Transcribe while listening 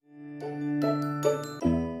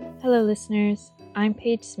Hello, listeners. I'm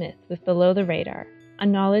Paige Smith with Below the Radar, a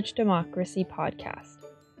knowledge democracy podcast.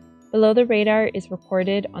 Below the Radar is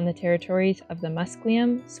reported on the territories of the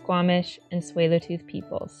Musqueam, Squamish, and Tsleil-Waututh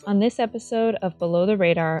peoples. On this episode of Below the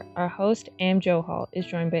Radar, our host, Am Johal, is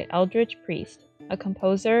joined by Eldridge Priest, a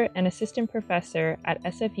composer and assistant professor at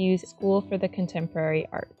SFU's School for the Contemporary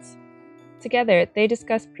Arts. Together, they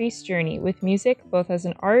discuss Priest's journey with music both as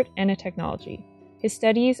an art and a technology, his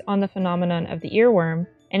studies on the phenomenon of the earworm,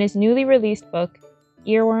 and his newly released book,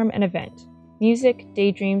 Earworm an Event, Music,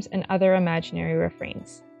 Daydreams, and Other Imaginary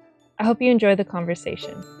Refrains. I hope you enjoy the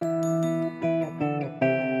conversation.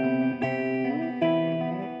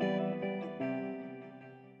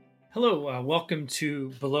 Hello, welcome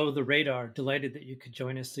to Below the Radar. Delighted that you could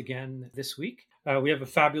join us again this week. We have a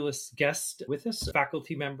fabulous guest with us, a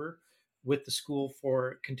faculty member with the School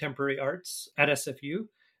for Contemporary Arts at SFU,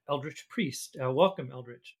 Eldridge Priest. Welcome,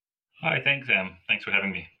 Eldridge. Hi, thanks, Em. Thanks for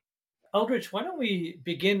having me. Eldridge, why don't we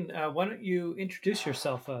begin? Why don't you introduce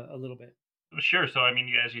yourself a little bit? Sure. So,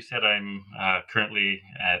 as you said, I'm currently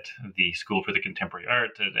at the School for the Contemporary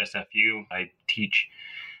Arts at SFU. I teach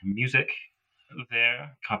music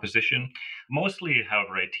there, composition. Mostly,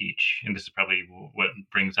 however, I teach, and this is probably what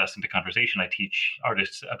brings us into conversation, I teach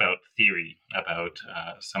artists about theory, about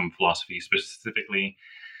some philosophy, specifically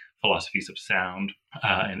philosophies of sound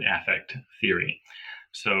and affect theory.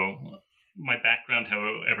 So my background,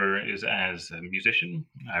 however, is as a musician.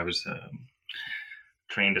 I was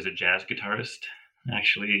trained as a jazz guitarist,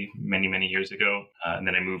 actually, many, many years ago. And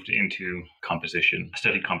then I moved into composition. I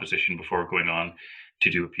studied composition before going on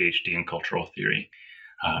to do a PhD in cultural theory.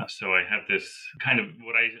 So I have this kind of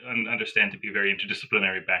what I understand to be a very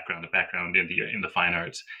interdisciplinary background, a background in the fine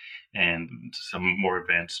arts and some more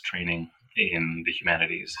advanced training in the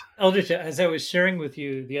humanities. Eldridge, as I was sharing with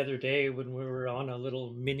you the other day when we were on a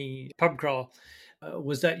little mini pub crawl,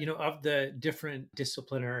 was that, of the different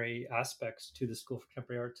disciplinary aspects to the School for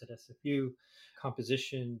Contemporary Arts at SFU,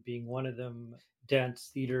 composition being one of them,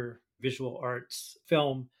 dance, theater, visual arts,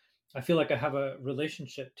 film, I feel like I have a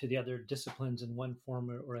relationship to the other disciplines in one form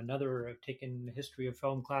or another. I've taken the history of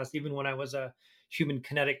film class. Even when I was a human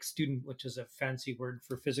kinetic student, which is a fancy word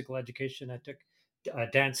for physical education, I took a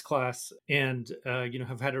dance class and,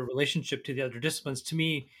 have had a relationship to the other disciplines. To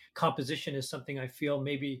me, composition is something I feel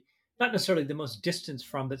maybe not necessarily the most distance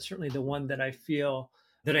from, but certainly the one that I feel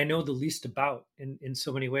that I know the least about in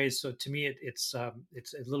so many ways. So to me, it's a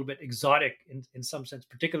little bit exotic in some sense,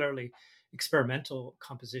 particularly experimental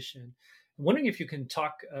composition. I'm wondering if you can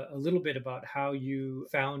talk a little bit about how you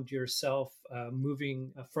found yourself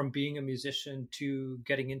moving from being a musician to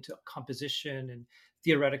getting into composition and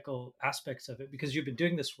theoretical aspects of it, because you've been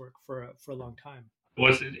doing this work for a long time.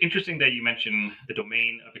 Well, it's interesting that you mentioned the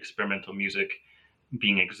domain of experimental music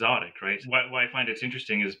being exotic, right? Why I find it's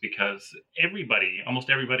interesting is because almost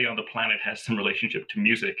everybody on the planet has some relationship to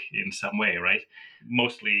music in some way, right?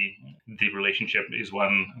 Mostly the relationship is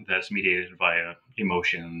one that's mediated via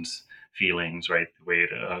emotions, feelings, right?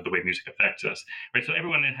 The way music affects us, right? So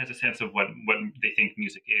everyone has a sense of what they think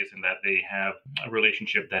music is, and that they have a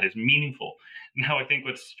relationship that is meaningful. Now, I think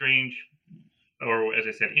what's strange, or as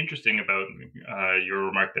I said, interesting about your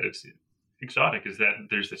remark that it's exotic, is that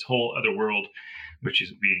there's this whole other world, which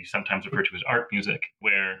is we sometimes refer to as art music,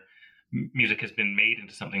 where music has been made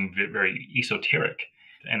into something very esoteric.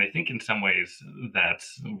 And I think in some ways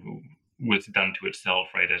that's was done to itself,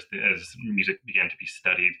 right, as music began to be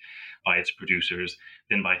studied by its producers,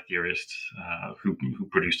 then by theorists who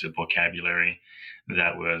produced a vocabulary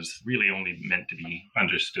that was really only meant to be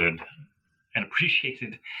understood and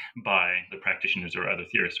appreciated by the practitioners or other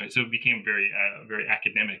theorists, right? So it became very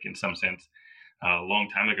academic in some sense a long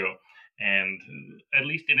time ago, and at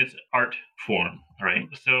least in its art form, right?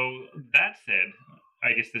 So that said,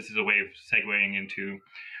 I guess this is a way of segueing into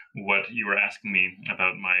what you were asking me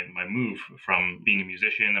about my move from being a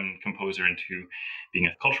musician and composer into being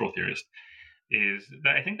a cultural theorist, is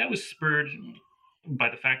that I think that was spurred by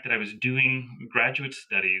the fact that I was doing graduate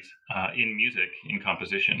studies in music, in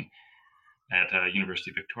composition, at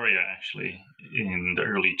University of Victoria, actually, in the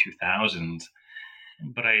early 2000s.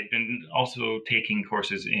 But I had been also taking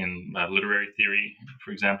courses in literary theory,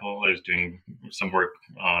 for example. I was doing some work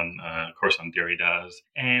on a course on Derrida's.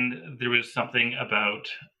 And there was something about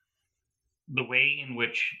the way in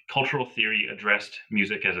which cultural theory addressed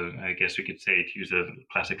music as I guess we could say, to use a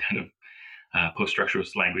classic kind of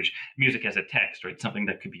post-structuralist language, music as a text, right? Something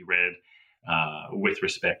that could be read with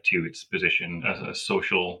respect to its position as a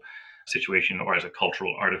social situation or as a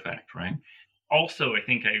cultural artifact, right? Also, I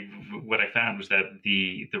think what I found was that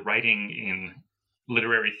the writing in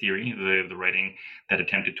literary theory, the writing that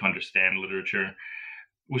attempted to understand literature,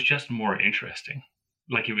 was just more interesting.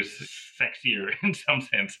 Like it was sexier in some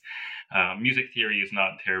sense. Music theory is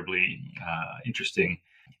not terribly interesting,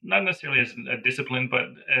 not necessarily as a discipline, but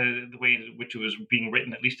the way in which it was being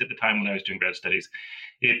written, at least at the time when I was doing grad studies,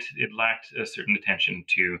 it lacked a certain attention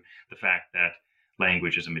to the fact that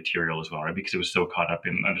language is a material as well, right? Because it was so caught up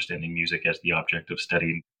in understanding music as the object of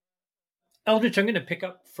study. Eldritch, I'm going to pick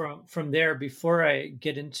up from there before I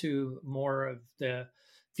get into more of the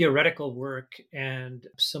theoretical work and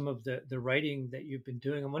some of the writing that you've been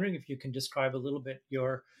doing. I'm wondering if you can describe a little bit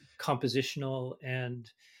your compositional and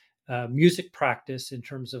music practice in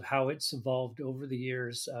terms of how it's evolved over the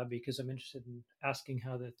years, because I'm interested in asking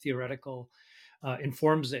how the theoretical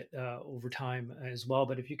informs it over time as well.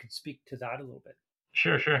 But if you could speak to that a little bit.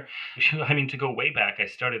 Sure. I mean, to go way back, I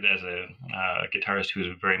started as a guitarist who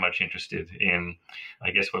was very much interested in,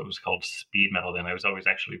 I guess, what was called speed metal. Then I was always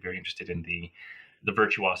actually very interested in the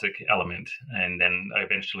virtuosic element, and then I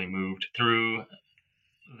eventually moved through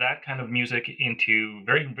that kind of music into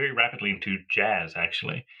very, very rapidly into jazz.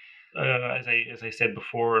 Actually, as I said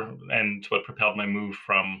before, and what propelled my move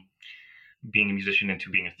from being a musician into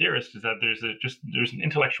being a theorist is that there's an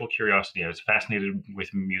intellectual curiosity. I was fascinated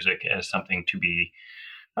with music as something to be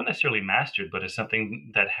not necessarily mastered, but as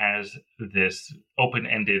something that has this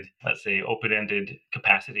open-ended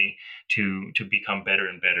capacity to become better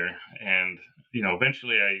and better. And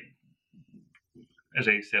eventually, as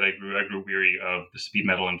I said, I grew weary of the speed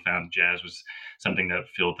metal and found jazz was something that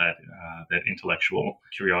filled that intellectual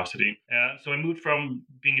curiosity. So I moved from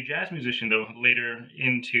being a jazz musician, though, later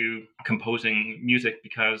into composing music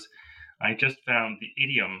because I just found the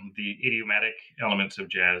idiomatic elements of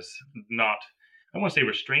jazz not, I won't say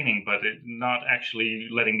restraining, but not actually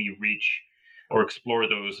letting me reach or explore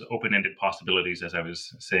those open-ended possibilities, as I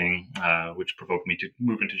was saying, which provoked me to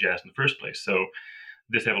move into jazz in the first place. So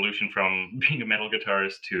this evolution from being a metal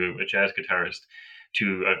guitarist to a jazz guitarist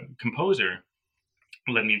to a composer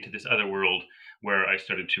led me into this other world where I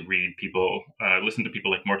started to read people, listen to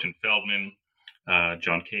people like Morton Feldman,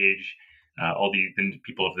 John Cage, all the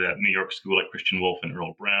people of that New York school like Christian Wolff and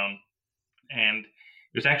Earl Brown. And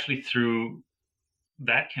it was actually through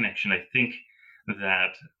that connection, I think,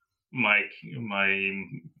 that my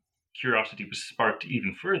curiosity was sparked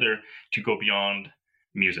even further to go beyond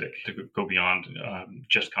music, to go beyond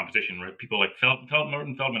just composition, right? People like Morton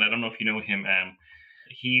Feldman, I don't know if you know him,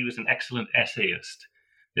 he was an excellent essayist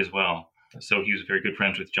as well. So he was very good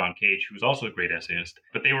friends with John Cage, who was also a great essayist.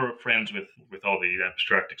 But they were friends with all the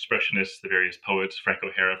abstract expressionists, the various poets, Frank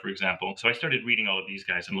O'Hara, for example. So I started reading all of these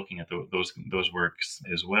guys and looking at those works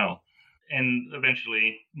as well. And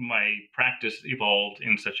eventually, my practice evolved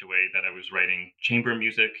in such a way that I was writing chamber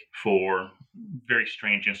music for very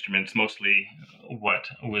strange instruments, mostly what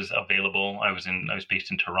was available. I was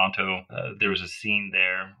based in Toronto. There was a scene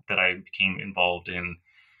there that I became involved in,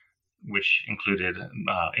 which included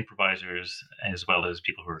improvisers as well as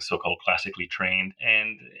people who were so-called classically trained,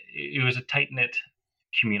 and it was a tight-knit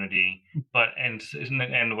community. And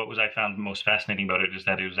what I found most fascinating about it is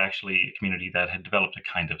that it was actually a community that had developed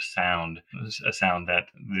a kind of sound, a sound that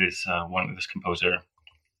this composer,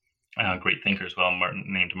 great thinker as well,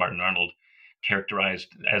 named Martin Arnold, characterized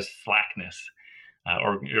as slackness.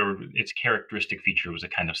 Or its characteristic feature was a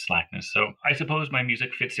kind of slackness. So I suppose my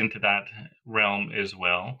music fits into that realm as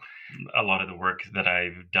well. A lot of the work that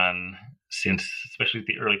I've done since, especially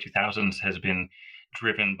the early 2000s, has been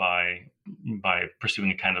driven by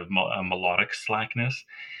pursuing a kind of melodic slackness.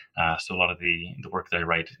 So a lot of the work that I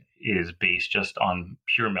write is based just on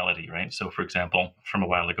pure melody, right? So for example, from a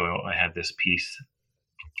while ago, I had this piece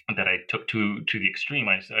that I took to the extreme.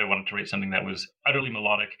 I wanted to write something that was utterly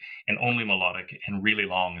melodic and only melodic and really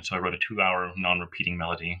long. And so I wrote a 2-hour non-repeating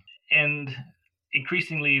melody. And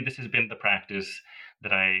increasingly, this has been the practice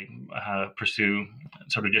that I pursue,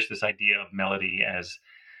 sort of just this idea of melody as,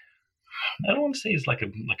 I don't want to say it's like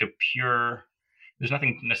a pure, there's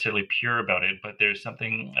nothing necessarily pure about it, but there's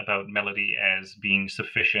something about melody as being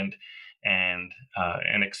sufficient and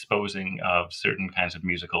an exposing of certain kinds of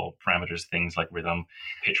musical parameters, things like rhythm,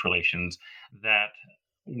 pitch relations, that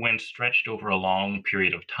when stretched over a long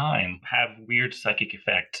period of time have weird psychic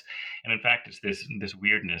effects. And in fact, it's this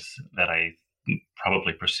weirdness that I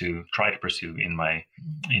probably try to pursue in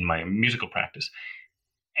my musical practice.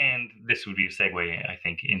 And this would be a segue, I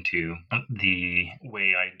think, into the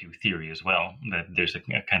way I do theory as well, that there's a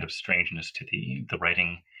kind of strangeness to the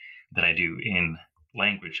writing that I do in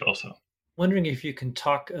language also. Wondering if you can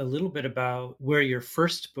talk a little bit about where your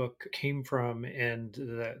first book came from and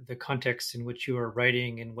the context in which you were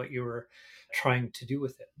writing and what you were trying to do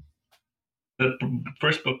with it. The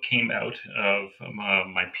first book came out of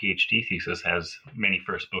my PhD thesis, as many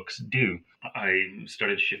first books do. I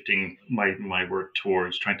started shifting my work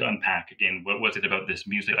towards trying to unpack, again, what was it about this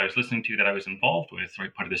music I was listening to that I was involved with,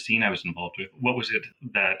 right? Part of the scene I was involved with. What was it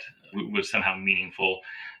that was somehow meaningful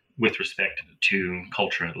with respect to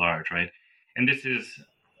culture at large, right? And this is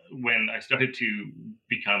when I started to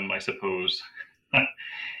become, I suppose,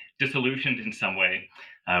 disillusioned in some way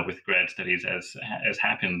with grad studies, as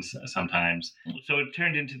happens sometimes. So it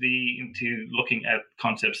turned into looking at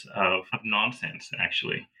concepts of nonsense,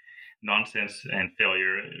 actually, nonsense and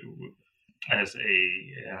failure as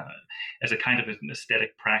a kind of an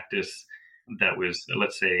aesthetic practice that was,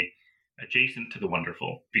 let's say, adjacent to the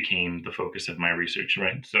wonderful, became the focus of my research.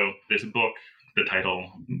 Right. So this book, the title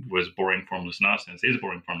was "Boring Formless Nonsense," is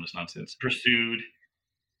boring formless nonsense. Pursued,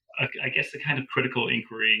 I guess, a kind of critical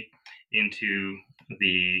inquiry into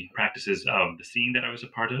the practices of the scene that I was a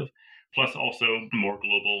part of, plus also more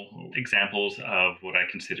global examples of what I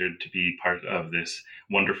considered to be part of this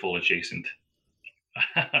wonderful adjacent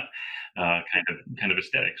kind of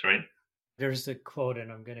aesthetics, right? There's a quote,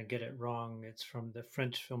 and I'm going to get it wrong. It's from the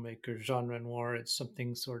French filmmaker Jean Renoir. It's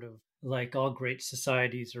something sort of like all great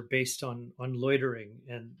societies are based on loitering.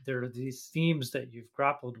 And there are these themes that you've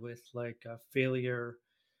grappled with, like failure,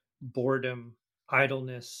 boredom,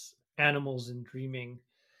 idleness, animals and dreaming,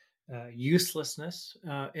 uselessness.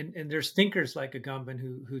 And there's thinkers like Agamben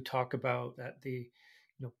who talk about that the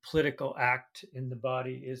political act in the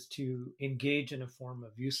body is to engage in a form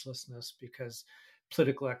of uselessness, because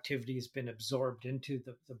political activity has been absorbed into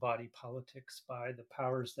the body politics by the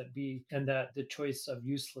powers that be, and that the choice of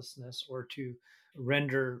uselessness, or to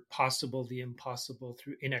render possible the impossible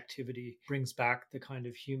through inactivity, brings back the kind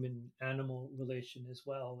of human animal relation as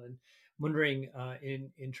well. And wondering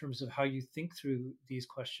in terms of how you think through these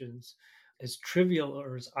questions, as trivial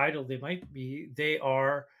or as idle they might be, they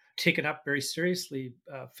are taken up very seriously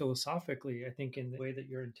philosophically, I think, in the way that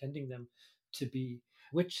you're intending them to be.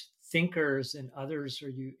 Which thinkers and others are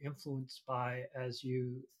you influenced by as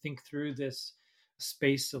you think through this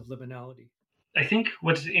space of liminality? I think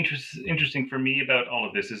what's interesting for me about all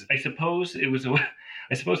of this is, I suppose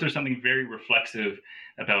there's something very reflexive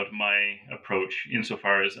about my approach,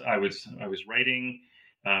 insofar as I was writing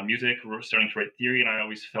music, starting to write theory, and I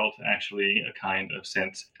always felt actually a kind of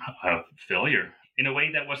sense of failure in a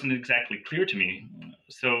way that wasn't exactly clear to me.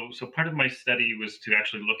 So part of my study was to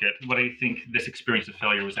actually look at what I think this experience of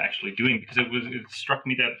failure was actually doing, because it struck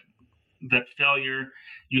me that failure,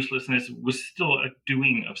 uselessness, was still a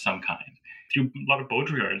doing of some kind. Through a lot of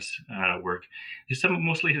Baudrillard's work,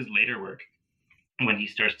 mostly his later work, when he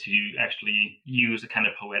starts to actually use a kind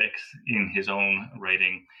of poetics in his own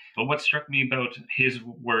writing. But what struck me about his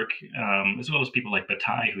work, as well as people like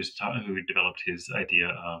Bataille, who developed his idea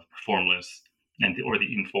of formless or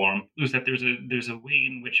the inform, was that there's a way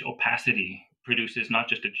in which opacity produces not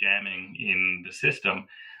just a jamming in the system,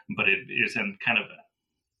 but it is a kind of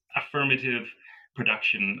affirmative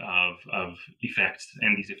production of effects,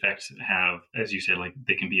 and these effects have, as you said, like,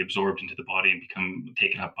 they can be absorbed into the body and become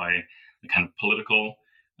taken up by the kind of political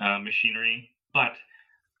machinery. But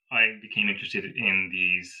I became interested in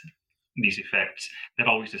these effects that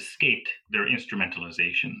always escaped their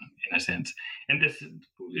instrumentalization, in a sense. And this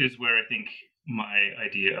is where I think my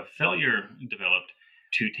idea of failure developed,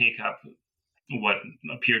 to take up what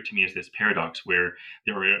appeared to me as this paradox, where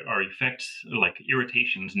there are effects like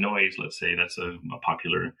irritations, noise, let's say, that's a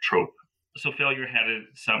popular trope. So failure had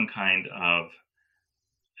some kind of,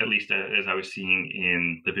 at least as I was seeing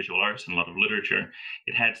in the visual arts and a lot of literature,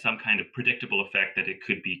 it had some kind of predictable effect that it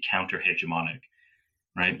could be counter-hegemonic,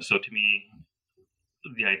 right? So to me,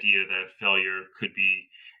 the idea that failure could be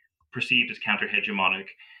perceived as counter-hegemonic,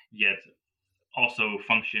 yet also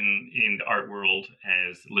function in the art world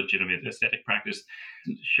as legitimate aesthetic practice,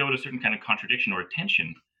 showed a certain kind of contradiction or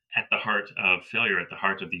tension at the heart of failure, at the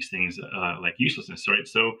heart of these things like uselessness, right?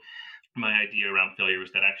 So my idea around failure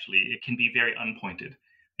is that actually it can be very unpointed.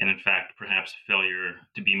 And in fact, perhaps failure,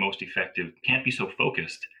 to be most effective, can't be so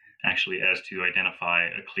focused, actually, as to identify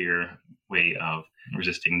a clear way of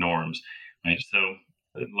resisting norms, right? So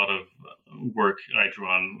a lot of work I drew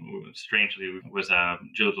on, strangely, was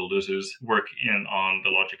Gilles Deleuze's work on the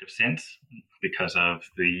logic of sense, because of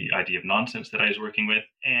the idea of nonsense that I was working with.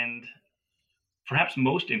 And perhaps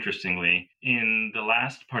most interestingly, in the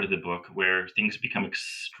last part of the book, where things become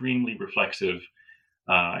extremely reflexive,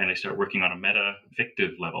 and I start working on a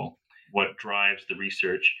meta-fictive level, what drives the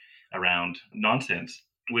research around nonsense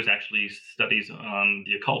was actually studies on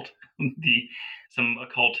the occult. Some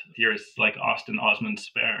occult theorists like Austin Osman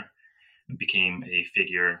Spare, became a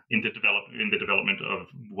figure in the development of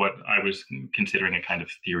what I was considering a kind of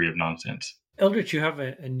theory of nonsense. Eldritch, you have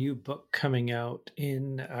a new book coming out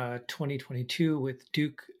in 2022 with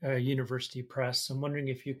Duke University Press. I'm wondering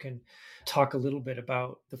if you can talk a little bit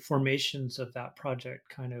about the formations of that project,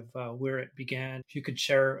 kind of where it began. If you could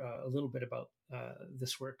share a little bit about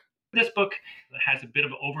this work. This book has a bit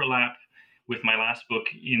of overlap with my last book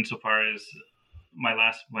insofar as my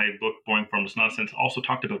book, Boring Formless Nonsense, also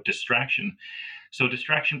talked about distraction. So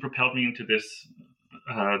distraction propelled me into this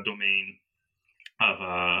domain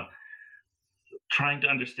of trying to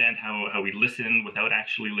understand how we listen without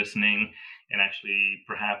actually listening, and actually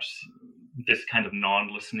perhaps this kind of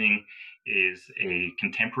non-listening is a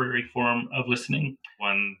contemporary form of listening,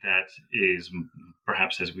 one that is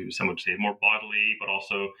perhaps, as some would say, more bodily, but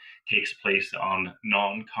also takes place on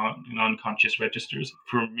non-conscious registers.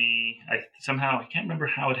 For me, I can't remember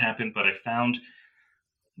how it happened, but I found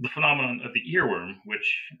the phenomenon of the earworm,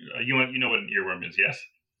 which you know what an earworm is, yes?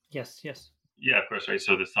 Yes. Yeah, of course, right.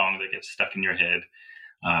 So the song that gets stuck in your head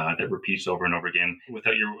that repeats over and over again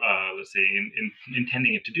without your, let's say,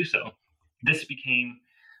 intending it to do so. This became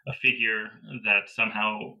a figure that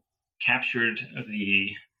somehow captured the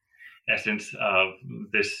essence of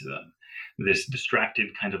this distracted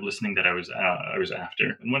kind of listening that I was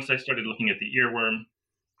after. And once I started looking at the earworm,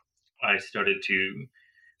 I started to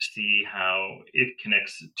see how it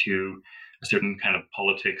connects to a certain kind of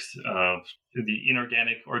politics of the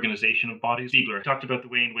inorganic organization of bodies. Siegler talked about the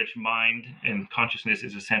way in which mind and consciousness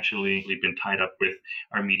is essentially been tied up with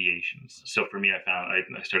our mediations. So for me,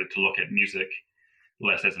 I started to look at music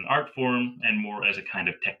less as an art form and more as a kind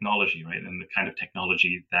of technology, right? And the kind of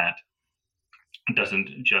technology that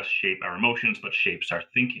doesn't just shape our emotions, but shapes our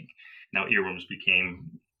thinking. Now, earworms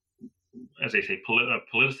became, as I say,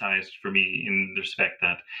 politicized for me in the respect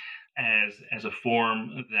that as a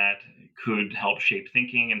form that could help shape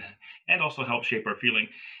thinking and also help shape our feeling,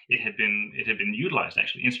 it had been utilized,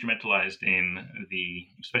 actually instrumentalized in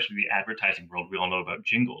especially the advertising world. We all know about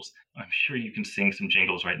jingles. I'm sure you can sing some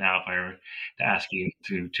jingles right now if I were to ask you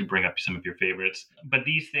to bring up some of your favorites. But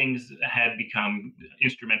these things had become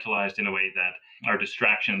instrumentalized in a way that our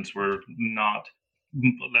distractions were not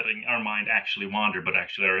letting our mind actually wander, but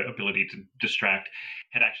actually our ability to distract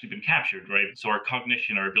had actually been captured, right? So our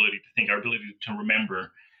cognition, our ability to think, our ability to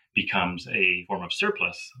remember becomes a form of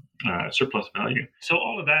surplus value. So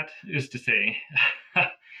all of that is to say,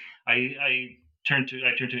 I turned to,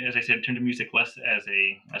 as I said, music less as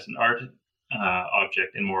an art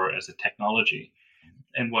object and more as a technology,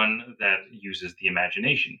 and one that uses the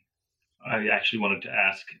imagination. I actually wanted to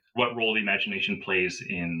ask what role the imagination plays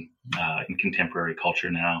in contemporary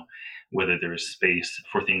culture now, whether there is space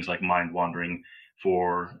for things like mind wandering,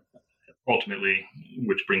 for ultimately,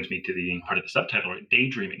 which brings me to the part of the subtitle, right?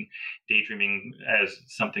 Daydreaming as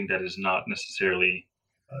something that is not necessarily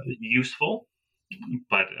useful,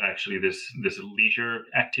 but actually this leisure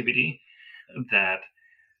activity that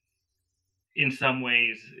in some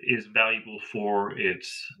ways is valuable for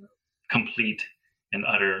its complete and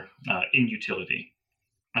utter inutility.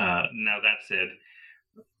 Now, that said,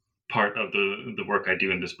 part of the work I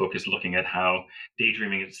do in this book is looking at how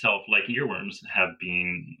daydreaming itself, like earworms, have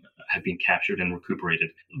been captured and recuperated.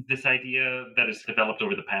 This idea that has developed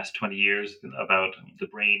over the past 20 years about the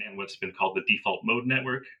brain and what's been called the default mode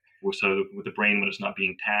network. So with the brain, when it's not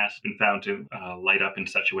being tasked, been found to light up in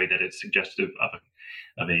such a way that it's suggestive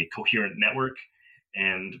of a coherent network.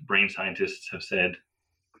 And brain scientists have said,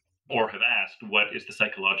 or have asked, what is the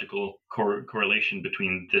psychological correlation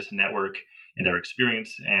between this network and our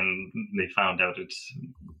experience? And they found out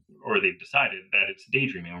they've decided that it's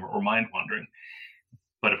daydreaming or mind wandering.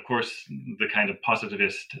 But of course, the kind of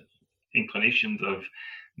positivist inclinations of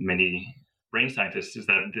many brain scientists is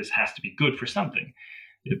that this has to be good for something.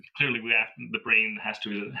 Clearly, the brain has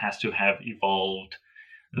to have evolved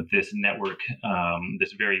this network,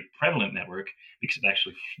 this very prevalent network, because it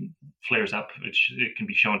actually flares up. It can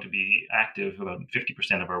be shown to be active about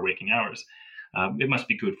 50% of our waking hours. It must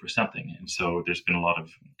be good for something. And so there's been a lot of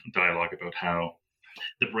dialogue about how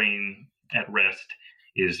the brain at rest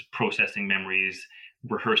is processing memories,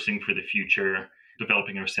 rehearsing for the future,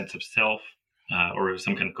 developing our sense of self, or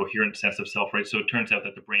some kind of coherent sense of self, right? So it turns out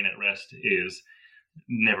that the brain at rest is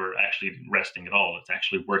never actually resting at all. It's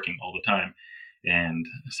actually working all the time. And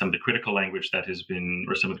some of the critical language that has been,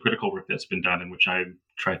 or some of the critical work that's been done, and which I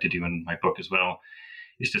tried to do in my book as well,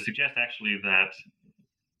 is to suggest actually that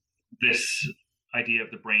this idea of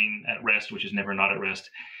the brain at rest, which is never not at rest,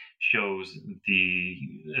 shows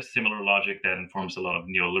a similar logic that informs a lot of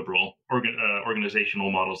neoliberal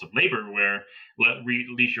organizational models of labor, where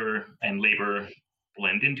leisure and labor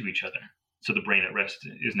blend into each other. So the brain at rest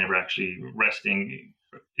is never actually resting,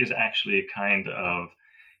 is actually a kind of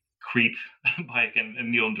creep by, again, a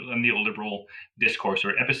neoliberal discourse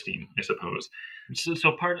or episteme, I suppose.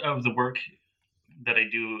 So part of the work that I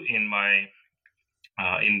do in my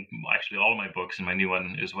in actually all of my books and my new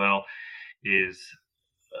one as well is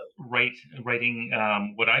writing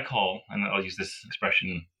what I call, and I'll use this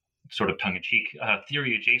expression sort of tongue in cheek,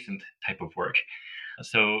 theory adjacent type of work.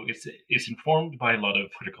 So it's informed by a lot of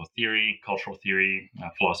critical theory, cultural theory,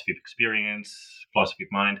 philosophy of experience, philosophy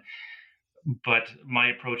of mind. But my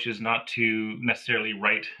approach is not to necessarily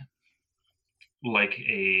write like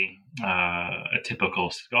a typical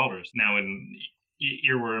scholar's. Now, in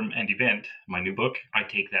Earworm and Event, my new book, I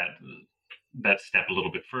take that step a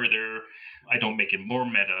little bit further. I don't make it more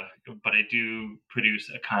meta, but I do produce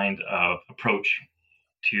a kind of approach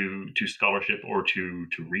to scholarship or to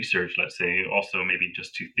research, let's say, also maybe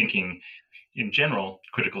just to thinking in general,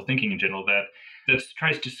 critical thinking in general, that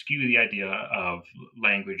tries to skew the idea of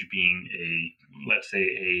language being let's say,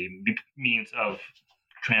 a means of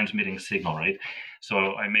transmitting signal, right?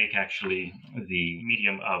 So I make actually the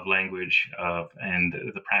medium of language and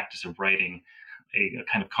the practice of writing a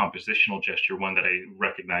kind of compositional gesture, one that I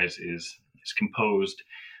recognize is composed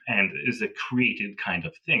and is a created kind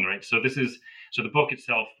of thing, right? So the book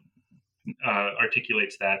itself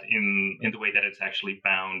articulates that in the way that it's actually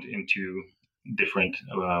bound into different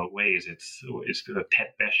ways. It's a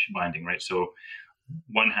Tet Besh binding, right? So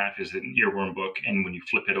one half is an Earworm book, and when you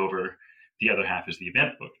flip it over, the other half is the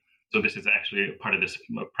Event book. So this is actually a part of this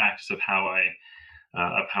practice of how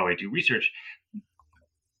I do research,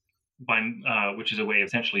 which is a way of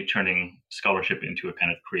essentially turning scholarship into a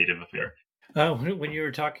kind of creative affair. When you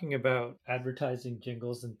were talking about advertising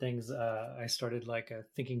jingles and things, I started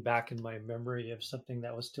thinking back in my memory of something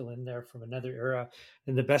that was still in there from another era.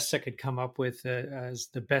 And the best I could come up with as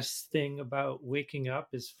the best thing about waking up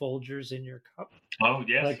is Folgers in your cup. Oh,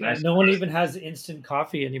 yes. Nice. No one even has instant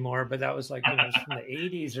coffee anymore, but that was from the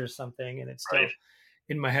 80s or something. And it's still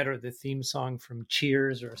in my head, or the theme song from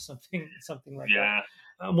Cheers or something like that.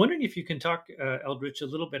 I'm wondering if you can talk, Eldridge, a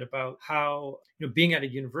little bit about how, being at a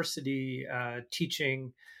university,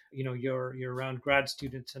 teaching, you're around grad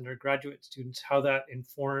students and undergraduate students, how that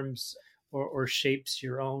informs or shapes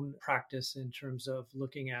your own practice in terms of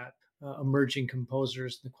looking at emerging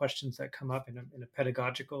composers and the questions that come up in a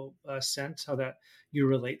pedagogical sense, how that you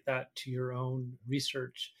relate that to your own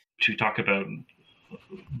research. To talk about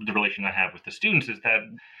the relation I have with the students is that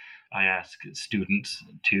I ask students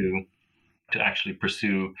to actually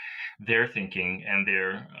pursue their thinking and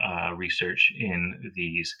their research in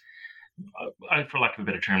these, for lack of a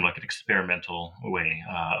better term, like an experimental way,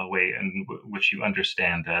 a way in which you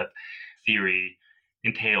understand that theory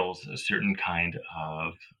entails a certain kind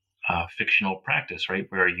of fictional practice, right?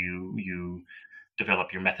 Where you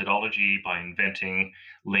develop your methodology by inventing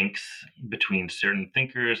links between certain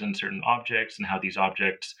thinkers and certain objects, and how these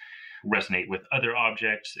objects resonate with other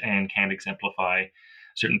objects and can exemplify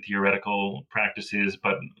certain theoretical practices,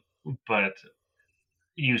 but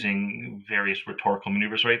using various rhetorical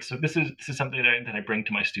maneuvers, right? So this is something that I bring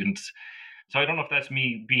to my students. So I don't know if that's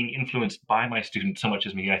me being influenced by my students so much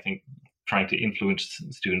as me, I think, trying to influence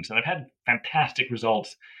students. And I've had fantastic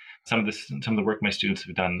results. Some of the work my students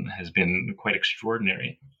have done has been quite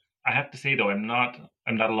extraordinary. I have to say, though, I'm not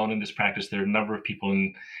alone in this practice. There are a number of people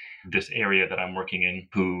in this area that I'm working in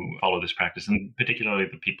who follow this practice, and particularly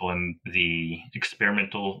the people in the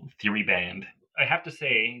experimental theory band. I have to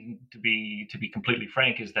say, to be completely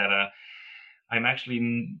frank, is that I'm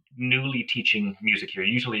actually newly teaching music here.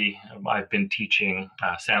 Usually, I've been teaching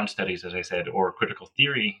sound studies, as I said, or critical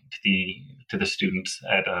theory to the students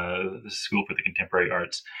at the School for the Contemporary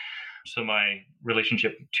Arts. So my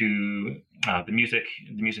relationship to the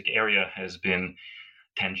music area has been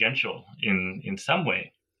tangential in some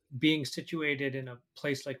way. Being situated in a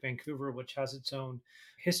place like Vancouver, which has its own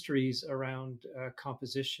histories around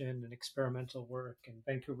composition and experimental work, and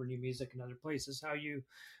Vancouver New Music and other places, how you,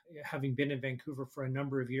 having been in Vancouver for a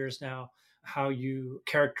number of years now, how you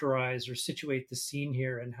characterize or situate the scene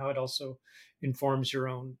here, and how it also informs your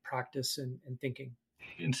own practice and thinking.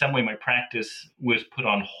 In some way, my practice was put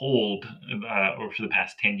on hold over the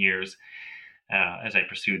past 10 years as I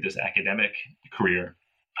pursued this academic career.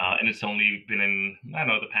 And it's only been in,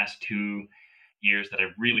 the past 2 years that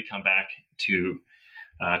I've really come back to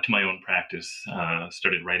my own practice,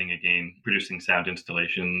 started writing again, producing sound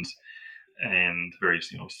installations and various,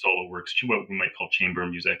 solo works, what we might call chamber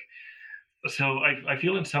music. So I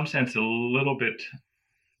feel in some sense a little bit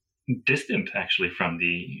distant actually from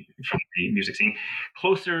the music scene,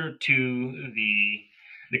 closer to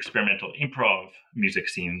the experimental improv music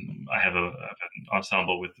scene. I have an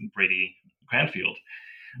ensemble with Brady Cranfield,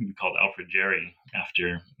 called Alfred Jarry,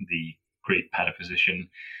 after the great pataphysician,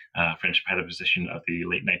 French pataphysician of the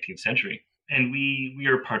late 19th century. And we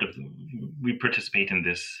are we participate in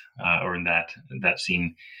this or in that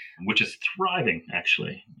scene, which is thriving.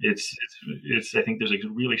 Actually, it's I think there's a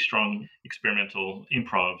really strong experimental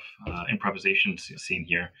improvisation scene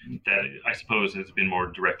here that I suppose has been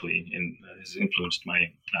more directly has influenced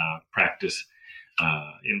my practice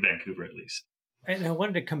in Vancouver, at least. And I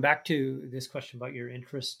wanted to come back to this question about your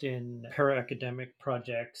interest in para-academic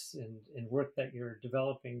projects and work that you're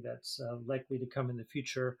developing that's likely to come in the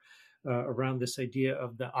future around this idea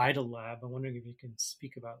of the Idle Lab. I'm wondering if you can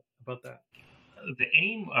speak about that. The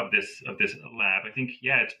aim of this lab, I think,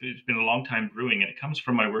 it's been a long time brewing, and it comes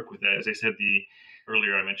from my work with, as I said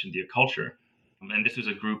earlier, I mentioned the Occulture. And this was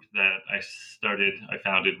a group that I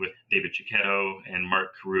founded with David Chiquetto and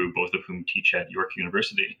Mark Carew, both of whom teach at York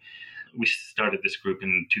University. We started this group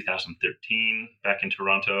in 2013 back in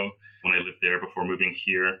Toronto when I lived there before moving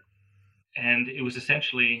here. And it was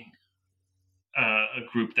essentially a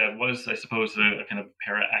group that was, I suppose, a kind of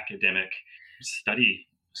para-academic study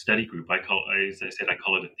group. As I said, I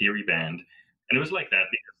call it a theory band. And it was like that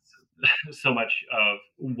because so much of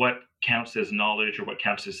what counts as knowledge or what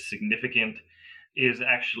counts as significant is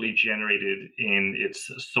actually generated in its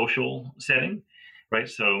social setting, right?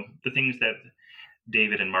 So the things that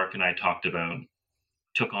David and Mark and I talked about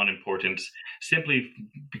took on importance simply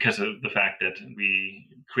because of the fact that we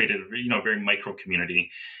created a very micro community,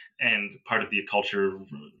 and part of the culture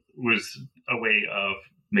was a way of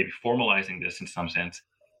maybe formalizing this in some sense,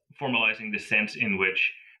 formalizing the sense in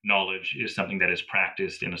which knowledge is something that is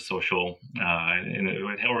practiced in a social,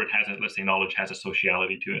 or it has, let's say, knowledge has a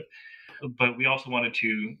sociality to it. But we also wanted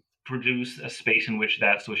to produce a space in which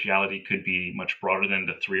that sociality could be much broader than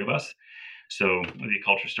the three of us. So the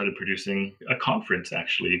Culture started producing a conference,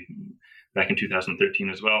 actually, back in 2013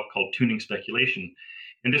 as well, called Tuning Speculation.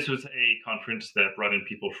 And this was a conference that brought in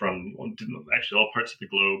people from actually all parts of the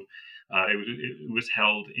globe. It was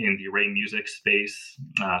held in the Array Music space.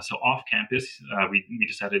 So off campus, we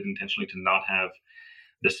decided intentionally to not have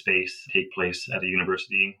the space take place at a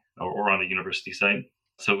university or on a university site.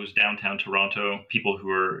 So it was downtown Toronto. People who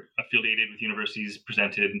were affiliated with universities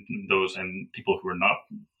presented, and people who were not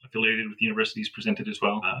affiliated with universities presented as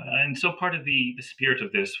well. And so part of the spirit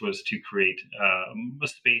of this was to create a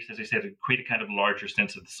space, as I said, to create a kind of larger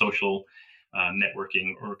sense of the social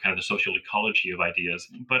networking or kind of the social ecology of ideas,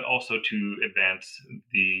 but also to advance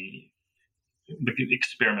the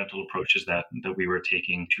experimental approaches that we were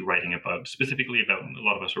taking to writing about, specifically about, a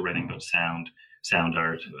lot of us were writing about sound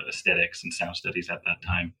art, aesthetics, and sound studies at that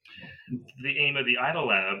time. The aim of the Idle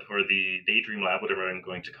Lab, or the Daydream Lab, whatever I'm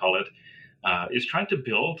going to call it, is trying to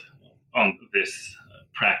build on this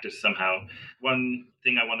practice somehow. One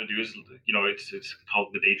thing I want to do is, it's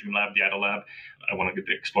called the Daydream Lab, the Idle Lab. I want to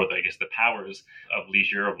explore, the powers of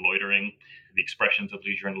leisure, of loitering, the expressions of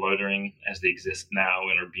leisure and loitering as they exist now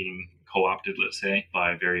and are being co-opted, let's say,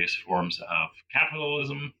 by various forms of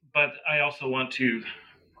capitalism. But I also want to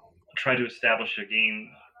try to establish again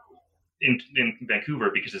in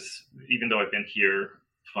Vancouver, because even though I've been here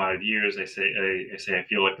 5 years, I say I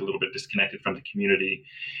feel like a little bit disconnected from the community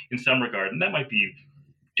in some regard, and that might be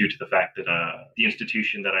due to the fact that the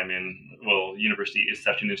institution that I'm in, university is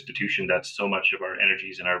such an institution that so much of our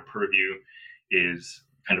energies and our purview is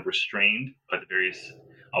kind of restrained by the various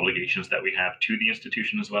obligations that we have to the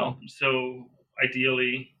institution as well. So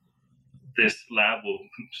ideally, this lab will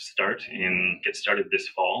get started this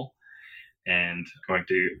fall, and going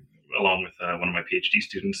to, along with one of my PhD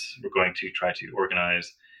students, we're going to try to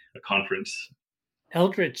organize a conference.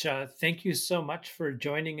 Eldridge, thank you so much for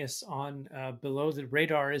joining us on Below the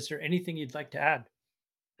Radar. Is there anything you'd like to add?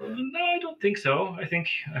 No, I don't think so. I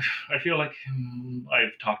feel like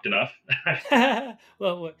I've talked enough.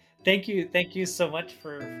 Well, thank you so much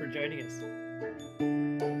for joining us.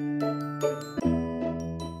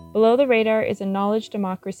 Below the Radar is a knowledge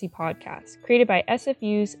democracy podcast created by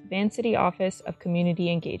SFU's Vancity Office of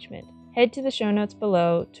Community Engagement. Head to the show notes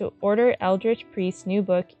below to order Eldridge Priest's new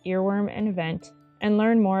book, Earworm and Event, and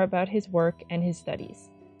learn more about his work and his studies.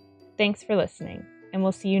 Thanks for listening, and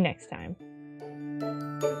we'll see you next time.